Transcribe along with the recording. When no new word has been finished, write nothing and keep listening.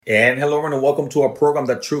And hello, everyone, and welcome to our program,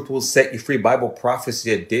 The Truth Will Set You Free Bible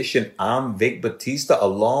Prophecy Edition. I'm Vic Batista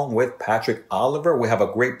along with Patrick Oliver. We have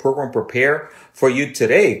a great program prepared for you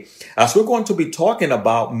today. So we're going to be talking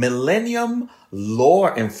about millennium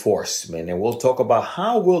law enforcement, and we'll talk about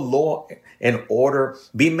how will law and order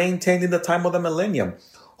be maintained in the time of the millennium?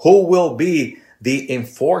 Who will be the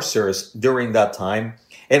enforcers during that time?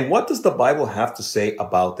 And what does the Bible have to say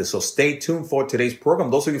about this? So stay tuned for today's program.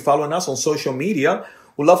 Those of you following us on social media,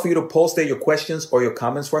 we'd love for you to post there your questions or your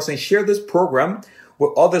comments for us and share this program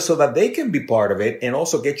with others so that they can be part of it and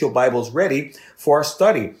also get your Bibles ready for our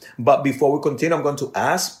study. But before we continue, I'm going to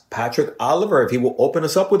ask Patrick Oliver if he will open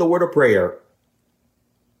us up with a word of prayer.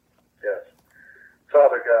 Yes.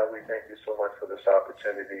 Father God, we thank you so much for this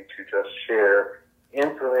opportunity to just share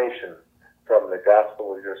information from the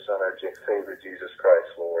gospel of your Son, our Savior, Jesus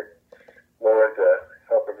Christ, Lord. Lord,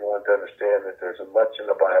 help everyone to understand that there's much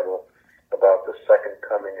in the Bible about the second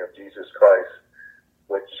coming of Jesus Christ,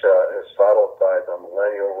 which is followed by the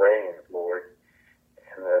millennial reign, Lord.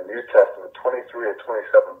 In the New Testament, 23 or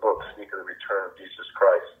 27 books speak of the return of Jesus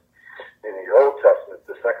Christ. In the Old Testament,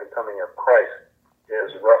 the second coming of Christ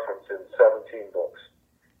is referenced in 17 books.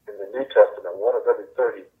 In the New Testament, one of every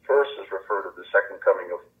 30 verses refer to the second coming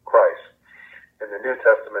of Christ. In the New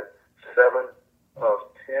Testament, 7 of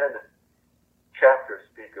 10 chapters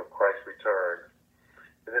speak of Christ's return.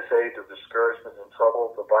 In this age of discouragement and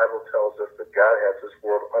trouble, the Bible tells us that God has this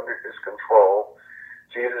world under his control.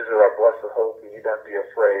 Jesus is our blessed hope. We need not be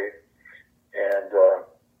afraid. And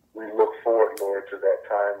we look forward, Lord, to that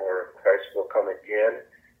time where Christ will come again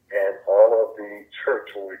and all of the church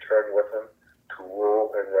will return with him to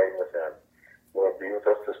rule and reign with him. Lord, be with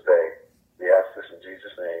us this day. We ask this in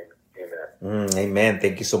Jesus' name. Amen. Amen.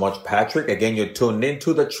 Thank you so much, Patrick. Again, you're tuned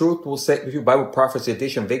into The Truth Will Set You Free Bible Prophecy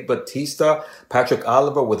Edition. Vic Batista, Patrick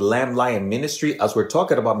Oliver with Lamb Lion Ministry as we're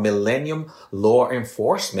talking about millennium law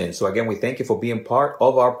enforcement. So again, we thank you for being part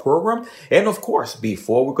of our program. And of course,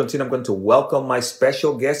 before we continue, I'm going to welcome my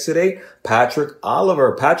special guest today, Patrick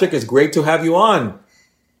Oliver. Patrick, it's great to have you on.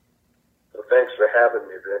 Well, thanks for having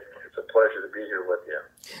me, Vic. It's a pleasure to be here with you.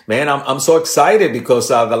 Man, I'm so excited because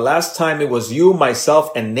the last time it was you,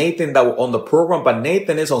 myself, and Nathan that were on the program, but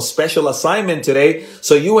Nathan is on special assignment today,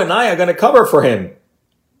 so you and I are going to cover for him.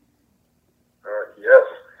 Yes,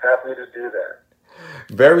 happy to do that.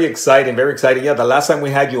 Very exciting, very exciting. Yeah, the last time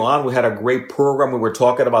we had you on, we had a great program. We were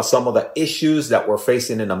talking about some of the issues that we're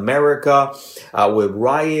facing in America with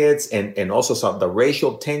riots and also some of the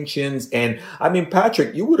racial tensions. And I mean,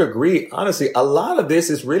 Patrick, you would agree, honestly, a lot of this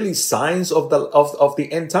is really signs of the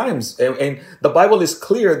end times. And the Bible is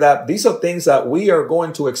clear that these are things that we are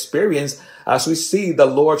going to experience as we see the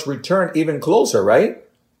Lord's return even closer, right?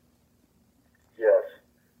 Yes.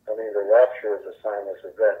 I mean, the rapture is a signless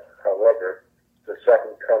event. However, the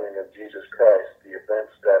second coming of Jesus Christ, the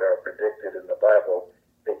events that are predicted in the Bible,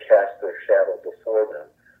 they cast their shadow before them.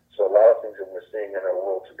 So a lot of things that we're seeing in our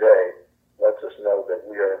world today lets us know that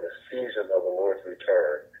we are in the season of the Lord's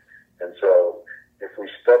return. And so if we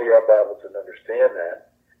study our Bibles and understand that,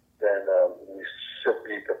 then we should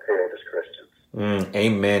be prepared as Christians.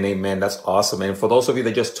 Amen. Amen. That's awesome. And for those of you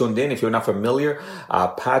that just tuned in, if you're not familiar,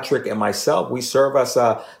 Patrick and myself, we serve as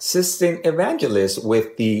assistant evangelists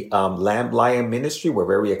with the Lamb Lion Ministry. We're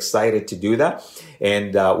very excited to do that.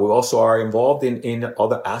 And we also are involved in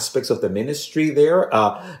other aspects of the ministry there.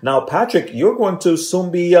 Now, Patrick, you're going to soon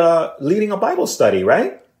be leading a Bible study,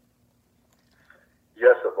 right?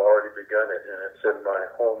 Yes, I've already begun it, and it's in my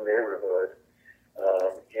home neighborhood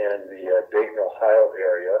in the Dayton, Ohio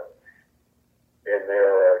area. And there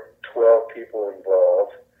are 12 people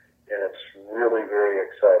involved, and it's really very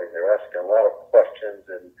exciting. They're asking a lot of questions,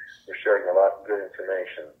 and we're sharing a lot of good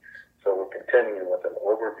information. So we're continuing with an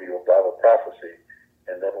overview of Bible prophecy,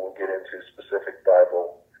 and then we'll get into specific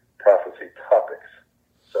Bible prophecy topics.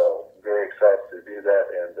 So very excited to do that,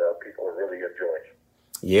 and people are really enjoying it.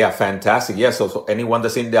 Yeah, fantastic. Yeah, so anyone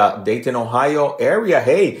that's in the Dayton, Ohio area,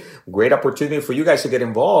 hey, great opportunity for you guys to get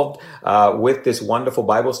involved with this wonderful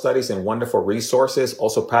Bible studies and wonderful resources.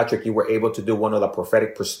 Also, Patrick, you were able to do one of the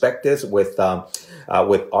prophetic perspectives with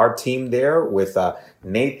our team there, with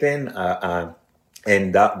Nathan.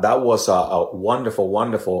 And that was a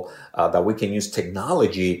wonderful that we can use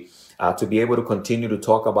technology to be able to continue to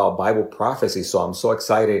talk about Bible prophecy. So I'm so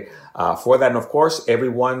excited for that. And of course,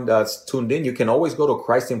 everyone that's tuned in, you can always go to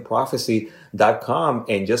christinprophecy.com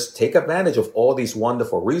and just take advantage of all these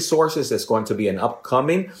wonderful resources. There's going to be an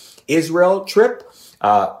upcoming Israel trip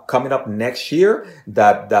coming up next year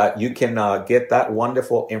that you can get that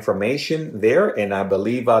wonderful information there. And I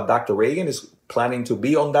believe Dr. Reagan is planning to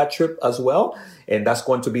be on that trip as well. And that's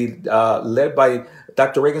going to be led by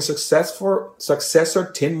Dr. Reagan's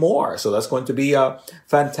successor, Tim Moore. So that's going to be a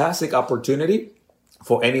fantastic opportunity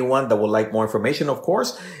for anyone that would like more information, of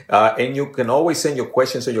course. And you can always send your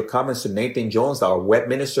questions or your comments to Nathan Jones, our web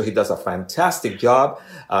minister. He does a fantastic job.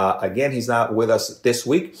 Again, he's not with us this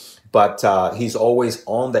week, but he's always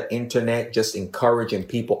on the internet, just encouraging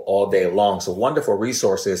people all day long. So wonderful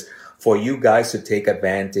resources for you guys to take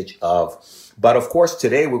advantage of. But of course,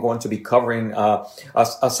 today we're going to be covering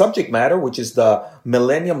a subject matter, which is the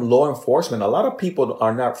Millennium Law Enforcement. A lot of people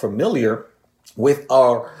are not familiar with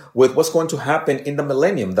what's going to happen in the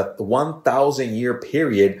millennium, the 1,000-year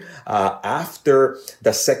period after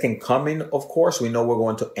the second coming. Of course, we know we're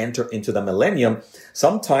going to enter into the millennium.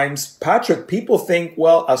 Sometimes, Patrick, people think,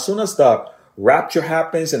 well, as soon as the rapture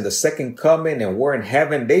happens and the second coming and we're in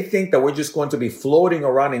heaven, they think that we're just going to be floating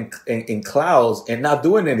around in clouds and not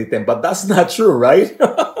doing anything. But that's not true, right?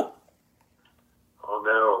 Oh,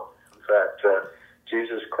 no. In fact,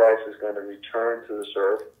 Jesus Christ is going to return to this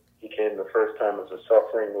earth. He came the first time as a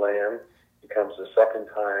suffering lamb. He comes the second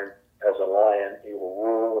time as a lion. He will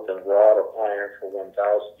rule with a rod of iron for 1,000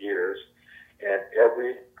 years. And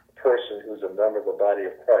every person who's a member of the body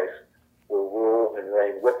of Christ will rule and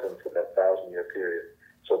reign with him for that 1,000-year period.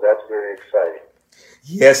 So that's very exciting.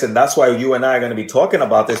 Yes, and that's why you and I are going to be talking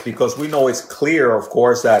about this, because we know it's clear, of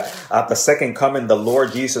course, that at the second coming, the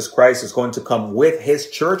Lord Jesus Christ is going to come with his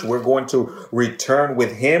church. We're going to return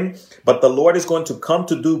with him, but the Lord is going to come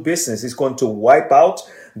to do business. He's going to wipe out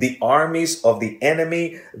the armies of the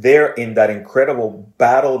enemy there in that incredible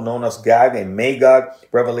battle known as Gog and Magog,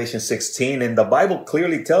 Revelation 16. And the Bible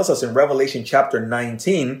clearly tells us in Revelation chapter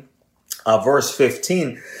 19, verse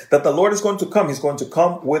 15, that the Lord is going to come. He's going to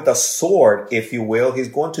come with a sword, if you will. He's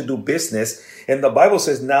going to do business. And the Bible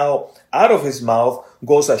says, now out of his mouth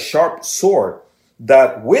goes a sharp sword,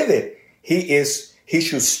 that with it he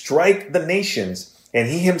should strike the nations, and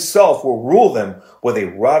he himself will rule them with a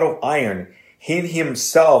rod of iron. He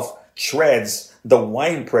himself treads the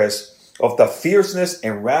winepress of the fierceness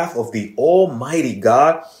and wrath of the Almighty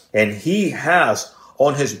God. And he has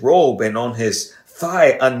on his robe and on his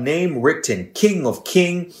thigh a name written, King of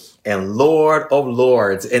Kings and Lord of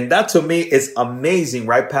Lords. And that to me is amazing,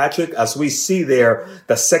 right, Patrick? As we see there,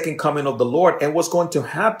 the second coming of the Lord and what's going to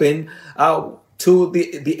happen to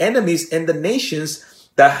the enemies and the nations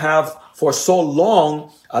that have for so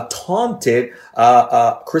long taunted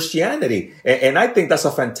Christianity. And I think that's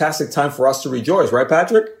a fantastic time for us to rejoice, right,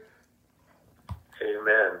 Patrick?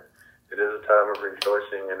 Amen. It is a time of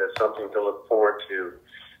rejoicing, and it's something to look forward to.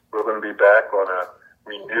 We're going to be back on a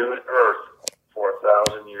renewed earth for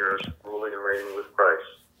 1,000 years, ruling and reigning with Christ.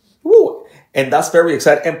 Ooh, and that's very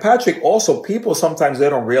exciting. And Patrick, also, people sometimes they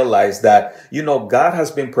don't realize that, God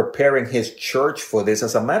has been preparing his church for this.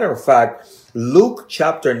 As a matter of fact, Luke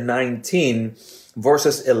chapter 19,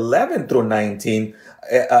 verses 11 through 19,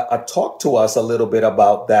 talk to us a little bit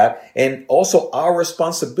about that and also our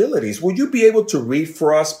responsibilities. Would you be able to read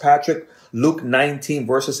for us, Patrick, Luke 19,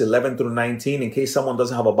 verses 11 through 19, in case someone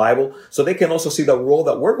doesn't have a Bible, so they can also see the role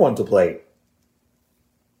that we're going to play?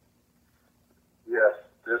 Yes,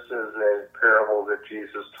 this is a parable that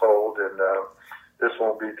Jesus told, and this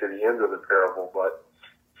won't be to the end of the parable, but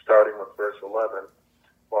starting with verse 11,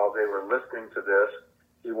 while they were listening to this,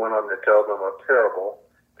 he went on to tell them a parable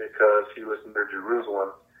because he was near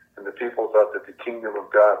Jerusalem, and the people thought that the kingdom of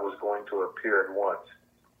God was going to appear at once.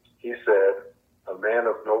 He said, a man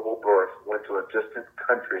of noble birth went to a distant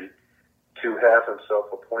country to have himself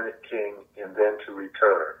appointed king and then to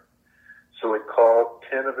return. So he called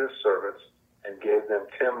 10 of his servants and gave them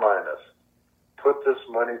 10 minas. Put this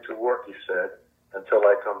money to work, he said, until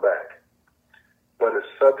I come back. But his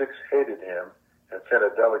subjects hated him and sent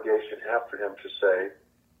a delegation after him to say,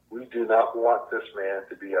 we do not want this man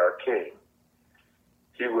to be our king.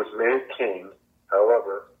 He was made king,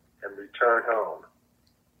 however, and returned home.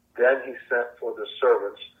 Then he sent for the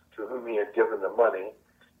servants to whom he had given the money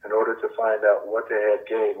in order to find out what they had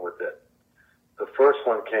gained with it. The first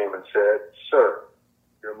one came and said, Sir,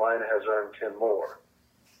 your mina has earned 10 more.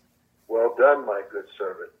 Well done, my good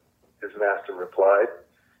servant, his master replied.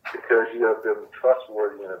 Because you have been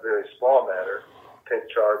trustworthy in a very small matter, take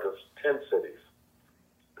charge of 10 cities.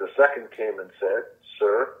 The second came and said,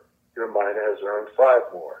 Sir, your mina has earned 5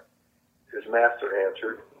 more. His master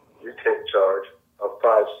answered, you take charge of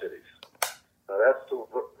 5 cities. Now that's to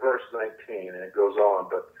verse 19, and it goes on,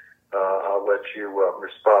 but I'll let you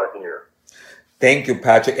respond here. Thank you,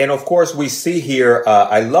 Patrick. And of course, we see here,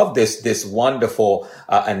 I love this wonderful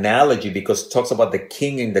analogy because it talks about the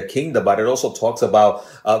king and the kingdom, but it also talks about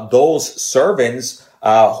those servants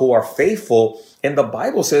who are faithful. And the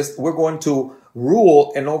Bible says we're going to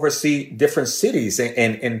rule and oversee different cities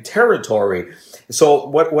and territory. So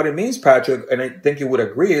what it means, Patrick, and I think you would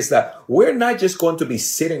agree, is that we're not just going to be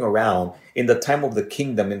sitting around in the time of the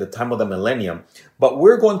kingdom, in the time of the millennium, but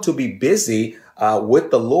we're going to be busy with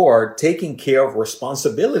the Lord, taking care of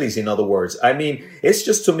responsibilities. In other words, I mean, it's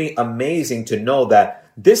just to me amazing to know that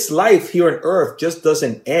this life here on earth just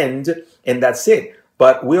doesn't end and that's it.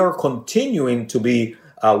 But we are continuing to be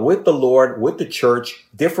with the Lord, with the church,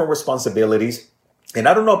 different responsibilities. And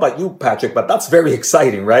I don't know about you, Patrick, but that's very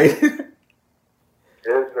exciting, right? It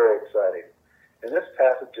is very exciting. And this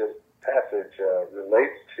passage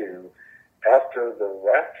relates to after the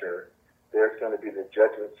rapture, there's going to be the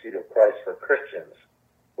judgment seat of Christ for Christians,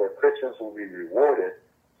 where Christians will be rewarded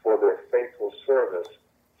for their faithful service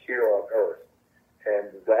here on earth. And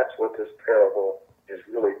that's what this parable is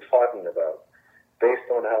really talking about. Based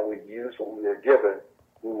on how we use what we are given,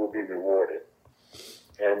 we will be rewarded.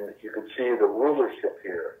 And you can see the rulership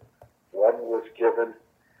here. One was given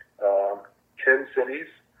 10 cities,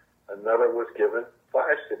 another was given 5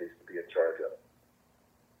 cities to be in charge of.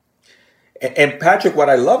 And Patrick, what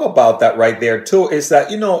I love about that right there too is that,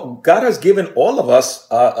 God has given all of us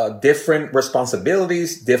different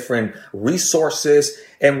responsibilities, different resources,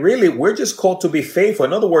 and really we're just called to be faithful.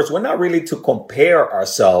 In other words, we're not really to compare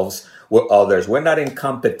ourselves with others. We're not in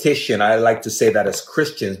competition. I like to say that as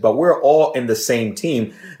Christians, but we're all in the same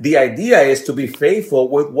team. The idea is to be faithful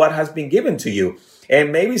with what has been given to you.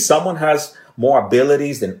 And maybe someone has more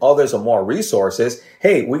abilities than others or more resources.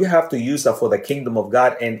 Hey, we have to use that for the kingdom of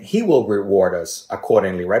God, and he will reward us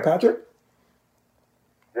accordingly. Right, Patrick?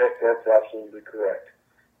 That's absolutely correct.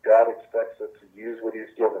 God expects us to use what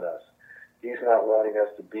he's given us. He's not wanting us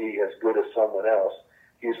to be as good as someone else.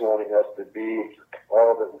 He's wanting us to be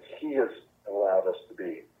all that he has allowed us to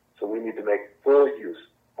be. So we need to make full use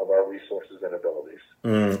of our resources and abilities.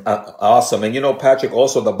 Awesome. And Patrick,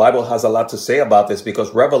 also the Bible has a lot to say about this,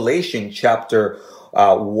 because Revelation chapter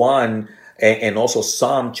 1 and also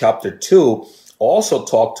Psalm chapter 2 also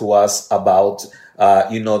talk to us about,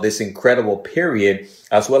 this incredible period,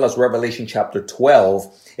 as well as Revelation chapter 12,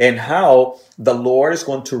 and how the Lord is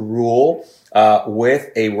going to rule with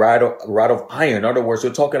a rod of iron. In other words,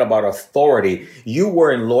 we're talking about authority. You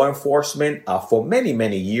were in law enforcement for many,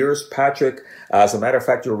 many years, Patrick. As a matter of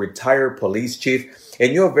fact, you're a retired police chief,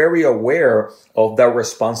 and you're very aware of the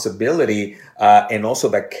responsibility and also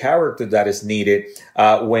the character that is needed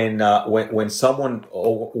when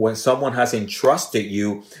someone has entrusted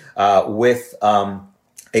you with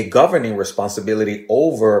a governing responsibility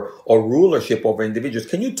over or rulership over individuals.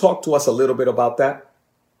 Can you talk to us a little bit about that?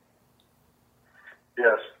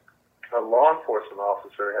 Yes. A law enforcement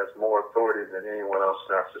officer has more authority than anyone else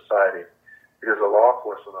in our society, because a law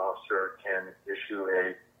enforcement officer can issue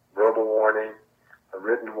a verbal warning, a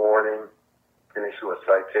written warning, can issue a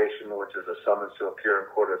citation, which is a summons to appear in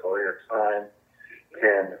court at a later time,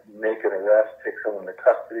 can make an arrest, take someone into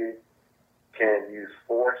custody, can use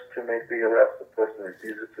force to make the arrest if the person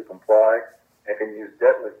refuses to comply, and can use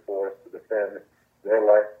deadly force to defend their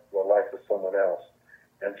life or the life of someone else.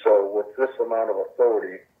 And so with this amount of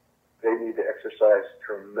authority, they need to exercise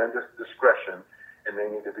tremendous discretion, and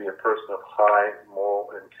they need to be a person of high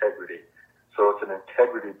moral integrity. So it's an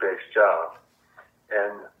integrity-based job.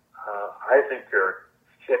 And I think there are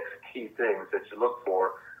 6 key things that you look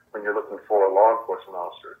for when you're looking for a law enforcement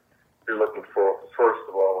officer. You're looking for, first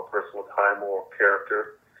of all, a person with high moral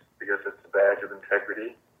character, because it's a badge of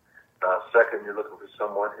integrity. Second, you're looking for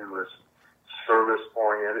someone who is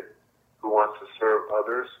service-oriented, who wants to serve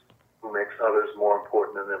others, who makes others more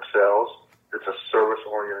important than themselves. It's a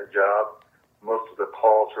service-oriented job. Most of the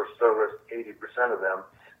calls for service, 80% of them,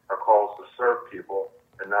 are calls to serve people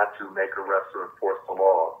and not to make arrests or enforce the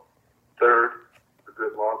law. Third, a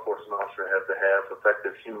good law enforcement officer has to have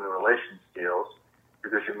effective human relations skills,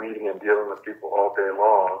 because you're meeting and dealing with people all day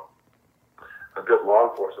long. A good law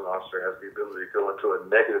enforcement officer has the ability to go into a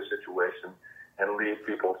negative situation and leave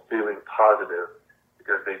people feeling positive,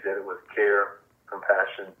 because they did it with care,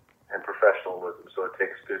 compassion, and professionalism. So it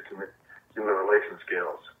takes good human relations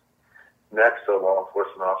skills. Next, a law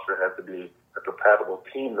enforcement officer has to be a compatible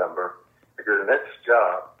team member, because in this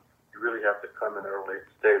job, you really have to come in early,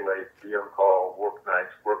 stay late, be on call, work nights,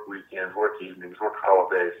 work weekends, work evenings, work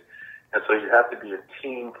holidays. And so you have to be a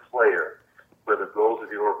team player, where the goals of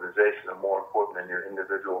the organization are more important than your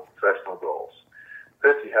individual professional goals.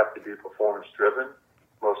 Fifth, you have to be performance-driven.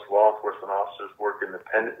 Most law enforcement officers work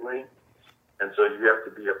independently, and so you have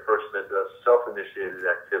to be a person that does self-initiated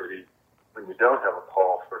activity when you don't have a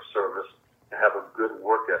call for service, and have a good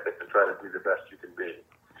work ethic and try to be the best you can be.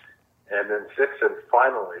 And then 6, and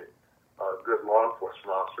finally, a good law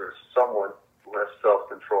enforcement officer is someone who has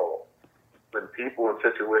self-control. When people in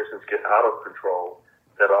situations get out of control,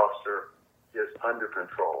 that officer is under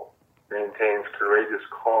control, maintains courageous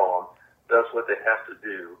calm, does what they have to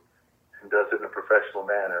do, and does it in a professional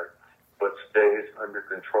manner, but stays under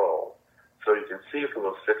control. So you can see from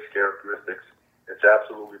those 6 characteristics, it's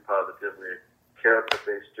absolutely positively a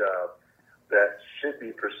character-based job that should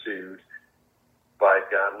be pursued by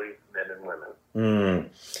godly men and women.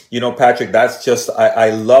 You know, Patrick, that's just,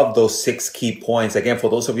 I love those 6 key points. Again, for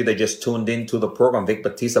those of you that just tuned into the program, Vic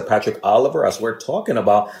Batista, Patrick Oliver, as we're talking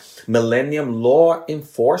about Millennium Law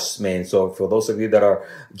Enforcement. So for those of you that are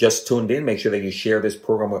just tuned in, make sure that you share this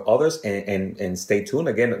program with others and stay tuned.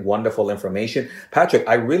 Again, wonderful information. Patrick,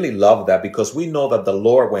 I really love that because we know that the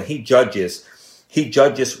Lord, when he judges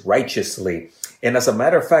righteously. And as a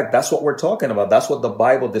matter of fact, that's what we're talking about. That's what the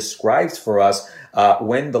Bible describes for us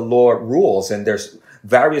when the Lord rules. And there's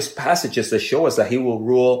various passages that show us that he will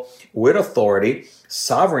rule with authority,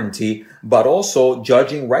 sovereignty, but also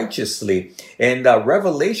judging righteously. And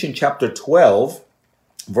Revelation chapter 12,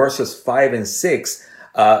 verses 5 and 6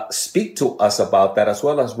 speak to us about that, as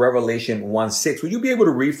well as Revelation 1:6. Will you be able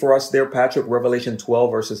to read for us there, Patrick, Revelation 12,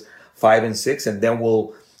 verses 5 and 6? And then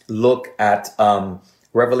we'll look at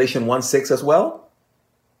Revelation 1:6 as well?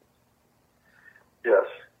 Yes.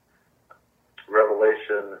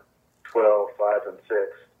 Revelation 12, 5 and 6.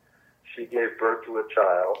 She gave birth to a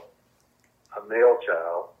child, a male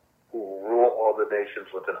child, who will rule all the nations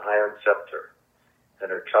with an iron scepter.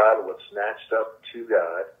 And her child was snatched up to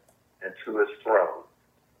God and to his throne.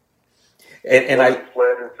 And I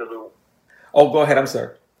fled into the... Oh, go ahead. I'm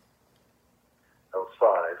sorry. That was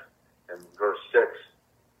 5. And verse 6.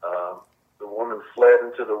 The woman fled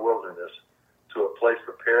into the wilderness to a place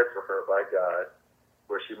prepared for her by God,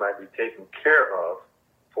 where she might be taken care of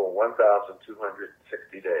for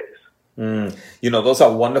 1,260 days. You know, those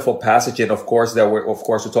are wonderful passages. And of course,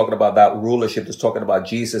 we're talking about that rulership. It's talking about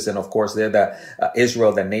Jesus. And of course, they're the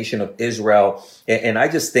Israel, the nation of Israel. And I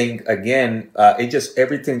just think, again,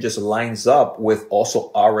 everything just lines up with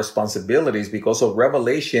also our responsibilities, because of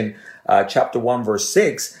Revelation chapter 1, verse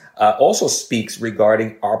 6 also speaks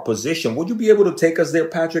regarding our position. Would you be able to take us there,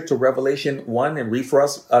 Patrick, to Revelation 1 and read for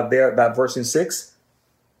us there that verse in 6?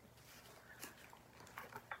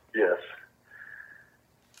 Yes.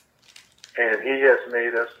 And he has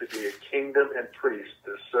made us to be a kingdom and priests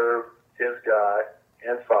to serve his God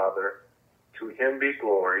and Father. To him be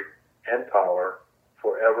glory and power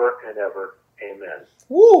forever and ever. Amen.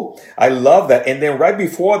 Woo! I love that. And then right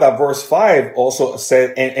before that, verse 5 also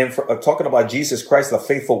said, talking about Jesus Christ, the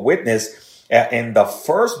faithful witness, and the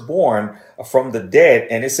firstborn from the dead.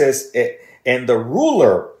 And it says, and the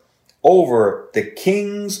ruler over the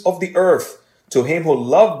kings of the earth, to him who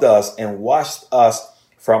loved us and washed us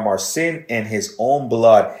from our sin and his own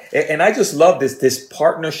blood. And I just love this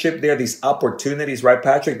partnership there, these opportunities, right,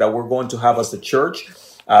 Patrick, that we're going to have as the church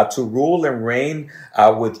to rule and reign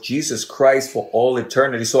with Jesus Christ for all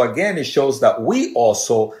eternity. So again, it shows that we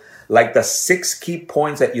also, like the 6 key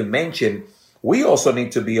points that you mentioned, we also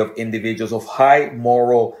need to be of individuals of high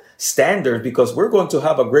moral standards, because we're going to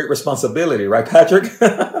have a great responsibility, right, Patrick? Vic,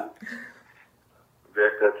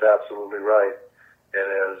 that's absolutely right. And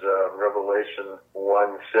as Revelation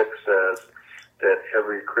 1:6 says, that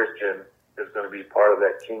every Christian is going to be part of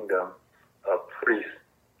that kingdom of priests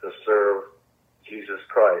to serve Jesus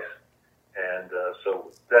Christ. And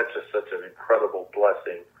so that's just such an incredible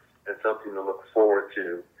blessing and something to look forward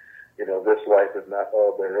to. You know, this life is not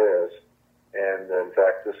all there is. And in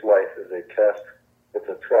fact, this life is a test, it's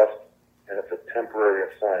a trust, and it's a temporary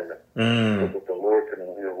assignment. So that the Lord can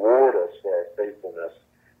reward us for our faithfulness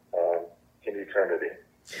in eternity.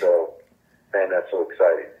 So, man, that's so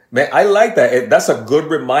exciting. Man, I like that. That's a good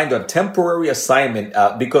reminder, temporary assignment,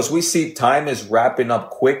 because we see time is wrapping up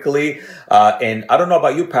quickly. And I don't know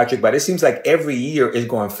about you, Patrick, but it seems like every year is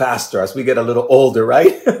going faster as we get a little older,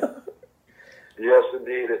 right? Yes,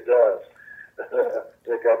 indeed, it does. I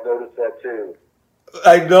think I've noticed that too.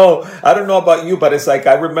 I know. I don't know about you, but it's like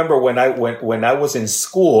I remember when I was in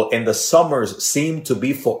school and the summers seemed to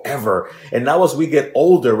be forever. And now as we get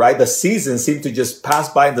older, right, the seasons seem to just pass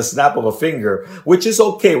by in the snap of a finger, which is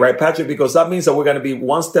okay, right, Patrick? Because that means that we're going to be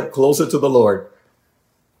one step closer to the Lord.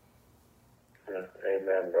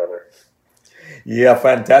 Amen, brother. Yeah,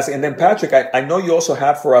 fantastic. And then, Patrick, I know you also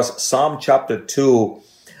have for us Psalm chapter 2,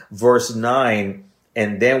 verse 9.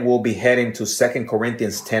 And then we'll be heading to 2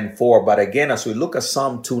 Corinthians 10:4. But again, as we look at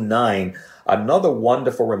Psalm 2:9, another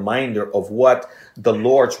wonderful reminder of what the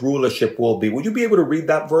Lord's rulership will be. Would you be able to read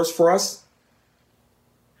that verse for us?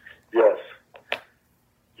 Yes.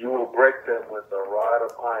 You will break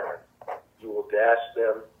iron. You will dash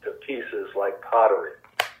them to pieces like pottery.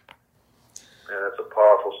 And that's a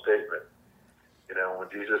powerful statement. You know, when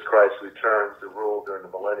Jesus Christ returns to rule during the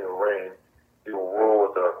millennial reign, he will rule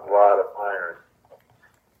with a rod of iron.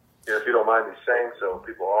 You know, if you don't mind me saying so,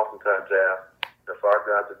 people oftentimes ask, if our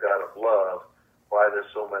God's a God of love, why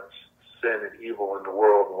there's so much sin and evil in the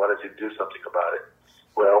world, and why does he do something about it?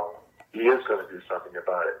 Well, he is going to do something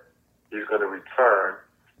about it. He's going to return,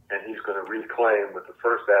 and he's going to reclaim what the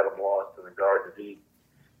first Adam lost in the Garden of Eden.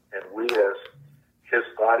 And we, as his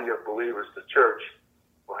body of believers, the church,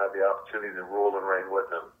 will have the opportunity to rule and reign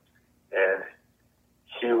with him. And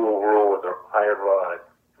he will rule with an iron rod.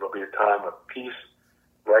 It'll be a time of peace,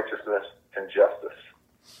 righteousness, and justice.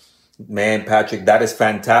 Man, Patrick, that is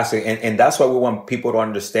fantastic. And that's why we want people to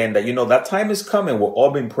understand that, you know, that time is coming. We've all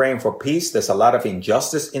been praying for peace. There's a lot of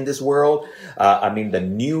injustice in this world. The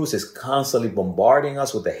news is constantly bombarding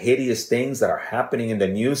us with the hideous things that are happening in the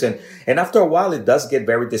news. And after a while, it does get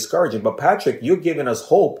very discouraging. But Patrick, you're giving us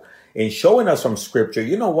hope in showing us from scripture,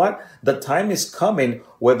 you know what? The time is coming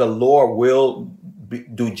where the Lord will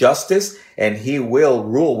do justice and he will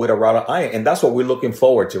rule with a rod of iron. And that's what we're looking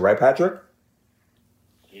forward to, right, Patrick?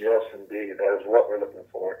 Yes, indeed. That is what we're looking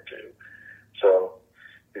forward to. So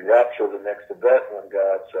the rapture of the next event on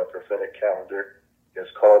God's prophetic calendar is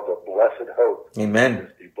called the Blessed Hope. Amen.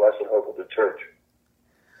 It's the blessed hope of the church.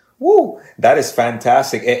 Woo, that is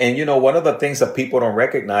fantastic. And you know, one of the things that people don't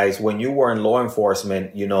recognize when you were in law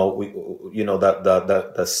enforcement,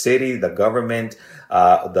 the city, the government,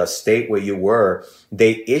 the state where you were,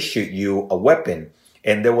 they issued you a weapon.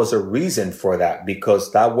 And there was a reason for that,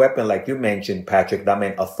 because that weapon, like you mentioned, Patrick, that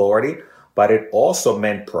meant authority, but it also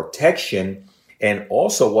meant protection, and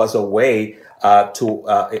also was a way to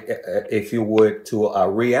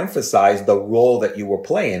re-emphasize the role that you were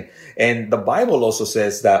playing. And the Bible also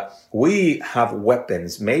says that we have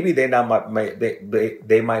weapons. Maybe they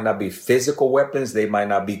might not be physical weapons. They might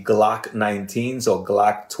not be Glock 19s or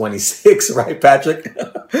Glock 26, right, Patrick?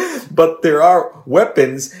 But there are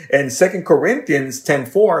weapons, and 2 Corinthians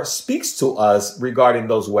 10:4 speaks to us regarding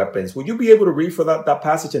those weapons. Would you be able to read for that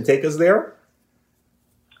passage and take us there?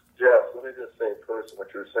 Yes, let me just say first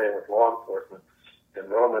what you're saying with law enforcement. In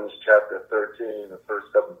Romans chapter 13, the first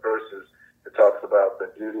 7 verses, it talks about the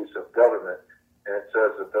duties of government. And it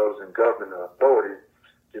says that those in government and authority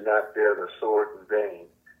do not bear the sword in vain.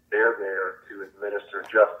 They are there to administer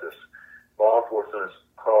justice. Law enforcement is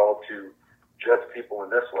called to judge people in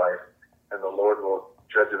this life, and the Lord will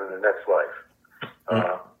judge them in the next life.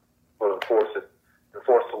 We'll enforce the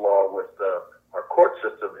law with our court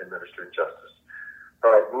system administering justice.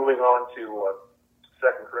 All right, moving on to 2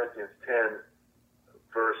 Corinthians 10,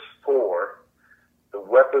 verse 4. The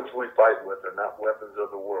weapons we fight with are not weapons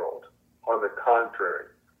of the world. On the contrary,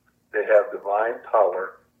 they have divine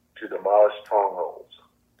power to demolish strongholds.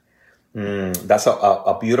 That's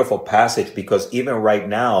a beautiful passage, because even right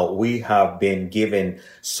now, we have been given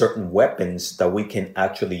certain weapons that we can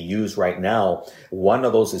actually use right now. One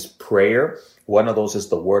of those is prayer. One of those is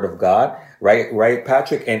the word of God, right,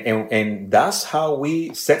 Patrick? And that's how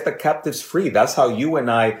we set the captives free. That's how you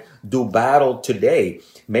and I do battle today.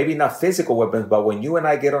 Maybe not physical weapons, but when you and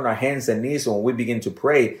I get on our hands and knees and when we begin to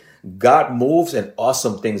pray, God moves and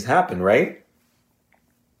awesome things happen, right?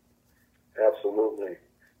 Absolutely.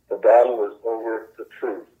 The battle is over the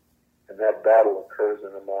truth, and that battle occurs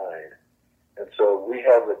in the mind. And so we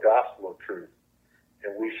have the gospel of truth,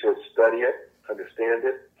 and we should study it, understand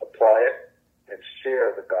it, apply it, and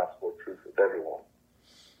share the gospel of truth with everyone.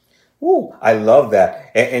 Ooh, I love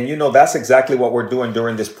that. And you know, that's exactly what we're doing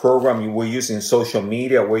during this program. We're using social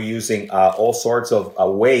media. We're using all sorts of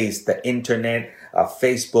ways, the internet,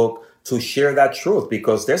 Facebook, to share that truth,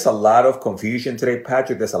 because there's a lot of confusion today,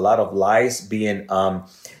 Patrick. There's a lot of lies being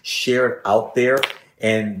shared out there.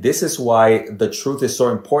 And this is why the truth is so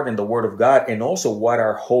important in the Word of God, and also what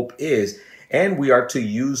our hope is. And we are to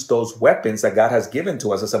use those weapons that God has given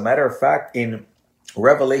to us. As a matter of fact, in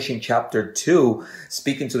Revelation chapter 2,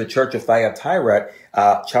 speaking to the church of Thyatira,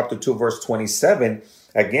 chapter 2, verse 27,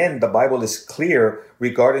 again, the Bible is clear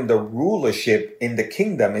regarding the rulership in the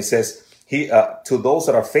kingdom. It says, to those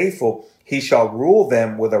that are faithful, he shall rule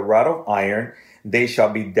them with a rod of iron. They shall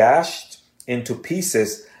be dashed into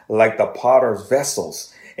pieces like the potter's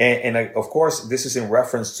vessels. Of course, this is in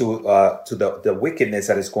reference to the wickedness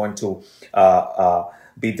that is going to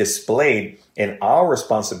be displayed in our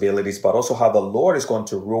responsibilities, but also how the Lord is going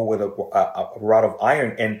to rule with a rod of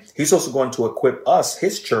iron. And he's also going to equip us,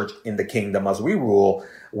 his church, in the kingdom as we rule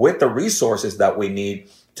with the resources that we need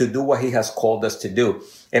to do what he has called us to do.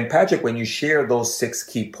 And Patrick, when you share those 6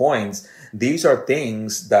 key points, these are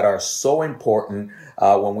things that are so important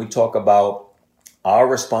when we talk about our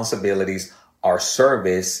responsibilities, our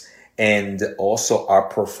service, and also our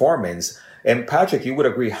performance. And Patrick, you would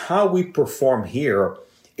agree how we perform here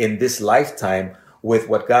in this lifetime with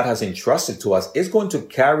what God has entrusted to us is going to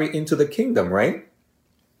carry into the kingdom, right?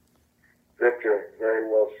 Victor, very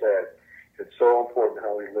well said. It's so important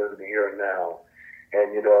how we live in the here and now. And,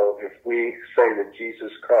 if we say that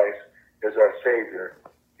Jesus Christ is our Savior,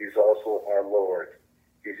 he's also our Lord.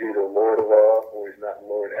 He's either Lord of all or he's not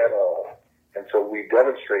Lord at all. And so we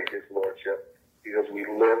demonstrate his Lordship because we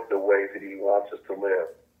live the way that he wants us to live.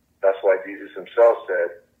 That's why Jesus himself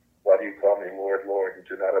said, "Why do you call me Lord, Lord, and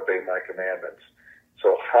do not obey my commandments?"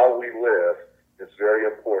 So how we live is very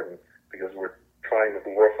important because we're trying to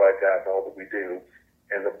glorify God in all that we do.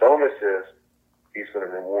 And the bonus is he's going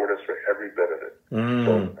to reward us for every bit of it.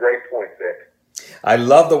 So great point, Vic. I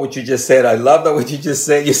love that what you just said. I love that what you just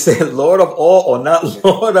said. You said Lord of all or not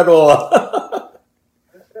Lord at all.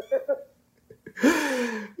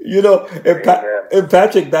 And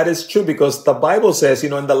Patrick, that is true because the Bible says,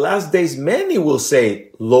 in the last days, many will say,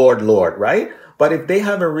 Lord, Lord, right? But if they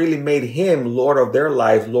haven't really made him Lord of their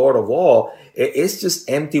life, Lord of all, it's just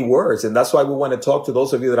empty words. And that's why we want to talk to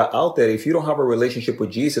those of you that are out there. If you don't have a relationship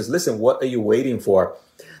with Jesus, listen, what are you waiting for?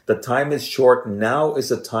 The time is short. Now is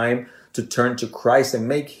the time to turn to Christ and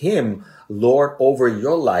make him Lord over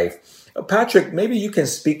your life. Patrick, maybe you can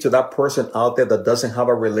speak to that person out there that doesn't have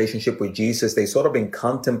a relationship with Jesus. They sort of been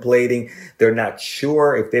contemplating. They're not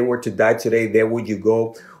sure if they were to die today, where would you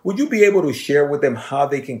go? Would you be able to share with them how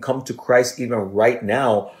they can come to Christ even right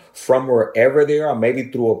now from wherever they are,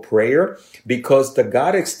 maybe through a prayer? Because the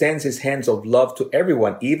God extends his hands of love to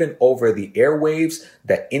everyone, even over the airwaves,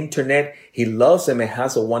 the internet. He loves them and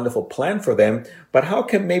has a wonderful plan for them. But how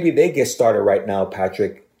can maybe they get started right now,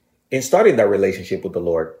 Patrick, in starting that relationship with the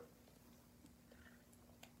Lord?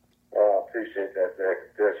 Appreciate that,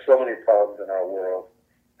 Vic. There's so many problems in our world,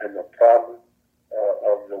 and the problem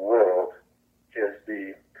of the world is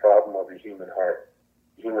the problem of the human heart.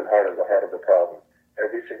 The human heart is the heart of the problem.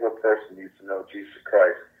 Every single person needs to know Jesus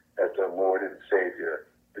Christ as their Lord and Savior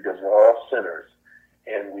because we're all sinners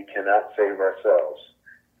and we cannot save ourselves.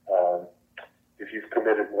 If you've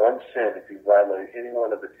committed one sin, if you've violated any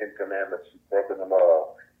one of the 10 commandments, you've broken them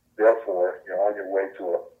all. Therefore, you're on your way to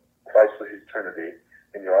a Christless eternity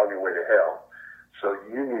and you're on your way to hell. So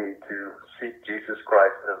you need to seek Jesus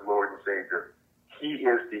Christ as Lord and Savior. He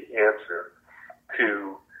is the answer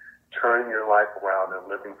to turning your life around and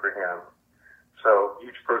living for him. So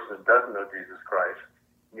each person who doesn't know Jesus Christ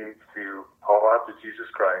needs to call out to Jesus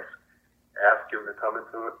Christ, ask him to come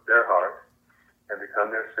into their heart and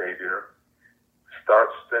become their Savior,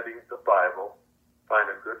 start studying the Bible,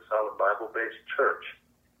 find a good, solid Bible-based church,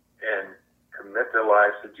 and commit their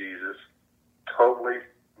lives to Jesus, totally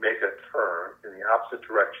make a turn in the opposite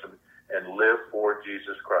direction and live for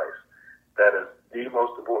Jesus Christ. That is the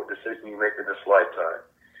most important decision you make in this lifetime.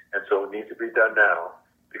 And so it needs to be done now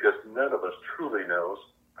because none of us truly knows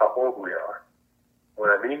how old we are. What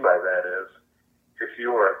I mean by that is if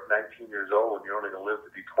you are 19 years old and you're only going to live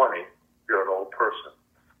to be 20, you're an old person.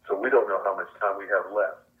 So we don't know how much time we have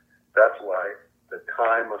left. That's why the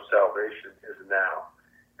time of salvation is now.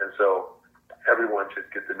 And so everyone should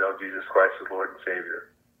get to know Jesus Christ as Lord and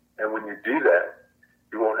Savior. And when you do that,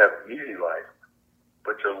 you won't have an easy life,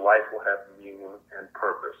 but your life will have meaning and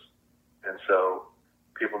purpose. And so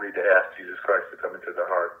people need to ask Jesus Christ to come into their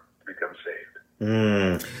heart to become saved.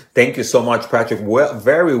 Thank you so much, Patrick. Well,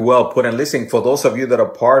 very well put. And listen, for those of you that are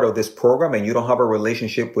part of this program and you don't have a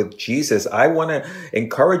relationship with Jesus, I want to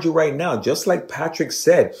encourage you right now, just like Patrick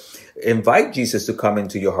said, invite Jesus to come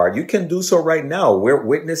into your heart. You can do so right now. We're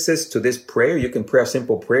witnesses to this prayer. You can pray a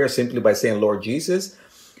simple prayer simply by saying, Lord Jesus,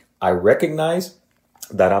 I recognize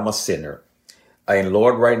that I'm a sinner. And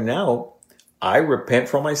Lord, right now, I repent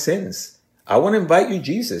from my sins. I want to invite you,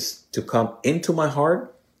 Jesus, to come into my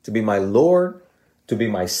heart, to be my Lord, to be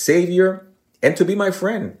my Savior, and to be my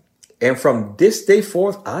friend. And from this day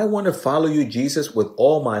forth, I want to follow you, Jesus, with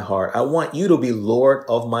all my heart. I want you to be Lord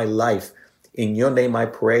of my life. In your name I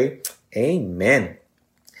pray. Amen.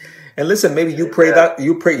 And listen, maybe you pray that,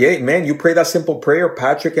 yeah, man, you pray that simple prayer.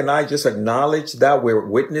 Patrick and I just acknowledge that we're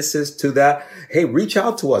witnesses to that. Hey, reach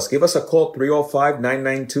out to us. Give us a call,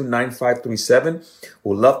 305-992-9537.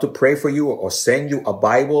 We'd love to pray for you or send you a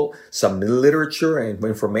Bible, some literature and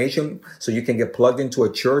information so you can get plugged into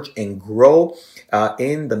a church and grow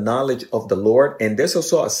in the knowledge of the Lord. And there's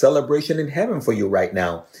also a celebration in heaven for you right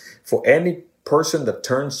now for any person that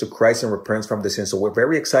turns to Christ and repents from the sin. So we're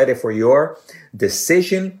very excited for your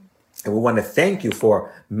decision. And we want to thank you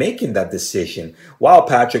for making that decision. Wow,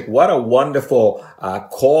 Patrick, what a wonderful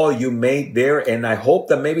call you made there. And I hope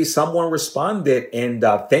that maybe someone responded. And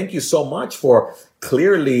thank you so much for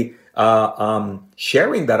clearly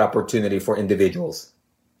sharing that opportunity for individuals.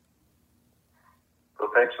 Well,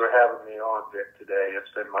 thanks for having me on, Vic, today. It's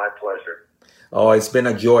been my pleasure. Oh, it's been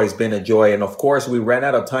a joy. It's been a joy. And of course, we ran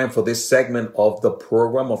out of time for this segment of the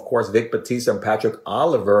program. Of course, Vic Batista and Patrick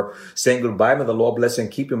Oliver saying goodbye. May the Lord bless and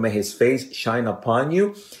keep you. May his face shine upon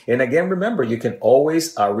you. And again, remember, you can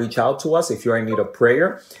always reach out to us if you're in need of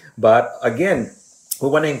prayer. But again, we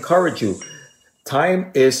want to encourage you. Time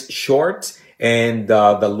is short and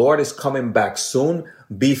the Lord is coming back soon.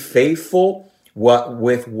 Be faithful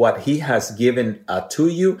with what he has given to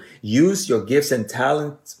you. Use your gifts and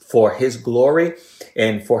talents for his glory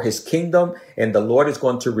and for his kingdom, and the Lord is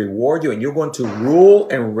going to reward you, and you're going to rule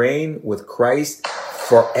and reign with Christ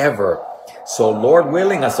forever. So Lord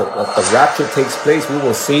willing, as the rapture takes place, we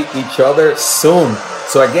will see each other soon.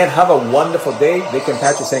 So again, have a wonderful day. Vic and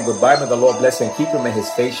Patrick saying goodbye. May the Lord bless and keep you. May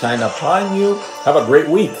his face shine upon you. Have a great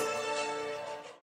week.